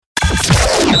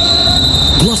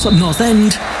Glossop North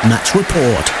End Match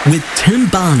Report with Tim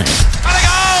Barnett.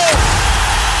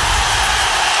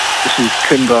 This is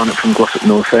Tim Barnett from Glossop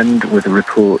North End with a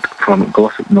report from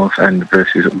Glossop North End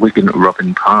versus Wigan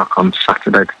Robin Park on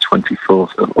Saturday the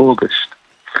 24th of August.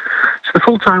 So the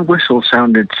full-time whistle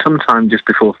sounded sometime just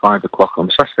before 5 o'clock on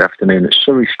Saturday afternoon at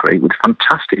Surrey Street with a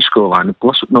fantastic scoreline of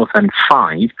Glossop North End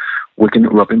 5, Wigan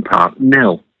Robin Park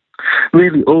 0.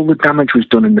 Really, all the damage was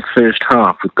done in the first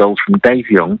half with goals from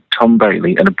Dave Young, Tom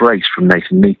Bailey and a brace from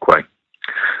Nathan Nequay.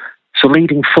 So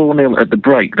leading 4-0 at the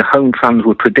break, the home fans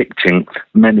were predicting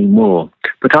many more.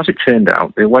 But as it turned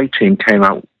out, the away team came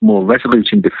out more resolute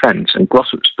in defence and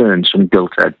Glossop spurned some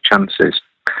gilt-edged chances.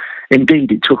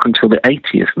 Indeed, it took until the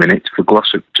 80th minute for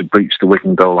Glossop to breach the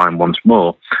Wigan goal line once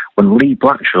more, when Lee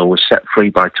Blackshaw was set free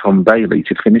by Tom Bailey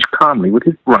to finish calmly with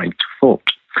his right foot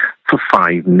for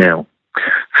 5-0.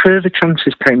 Further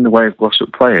chances came the way of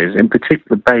Glossop players, in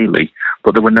particular Bailey,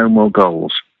 but there were no more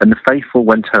goals, and the faithful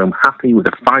went home happy with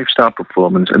a 5-star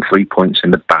performance and 3 points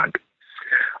in the bag.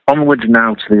 Onwards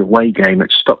now to the away game at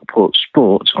Stockport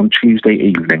Sports on Tuesday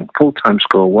evening. Full-time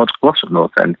score was Glossop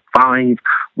North End 5,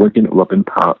 Wigan Robin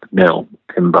Park 0.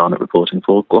 Tim Barnett reporting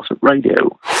for Glossop Radio.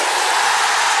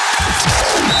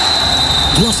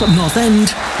 Glossop North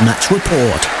End Match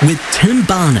Report with Tim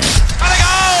Barnett.